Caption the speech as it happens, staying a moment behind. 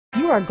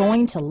are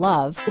going to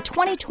love the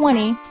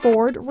 2020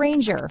 Ford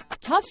Ranger.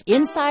 Tough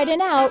inside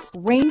and out,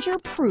 Ranger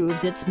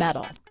proves its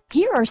mettle.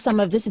 Here are some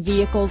of this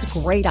vehicle's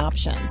great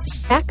options: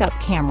 backup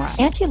camera,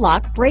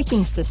 anti-lock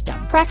braking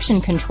system,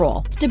 traction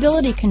control,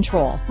 stability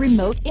control,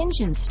 remote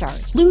engine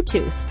start,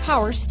 Bluetooth,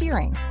 power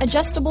steering,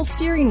 adjustable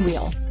steering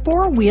wheel,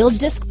 four-wheel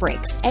disc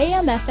brakes,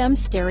 AM/FM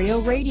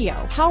stereo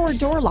radio, power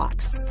door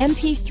locks,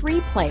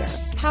 MP3 player,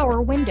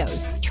 power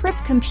windows, trip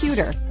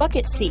computer,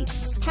 bucket seats,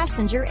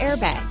 passenger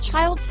airbag,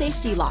 child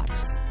safety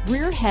locks,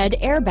 rear head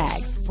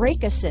airbag,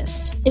 brake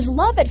assist. Is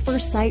love at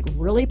first sight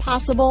really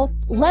possible?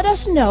 Let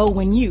us know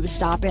when you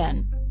stop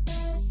in.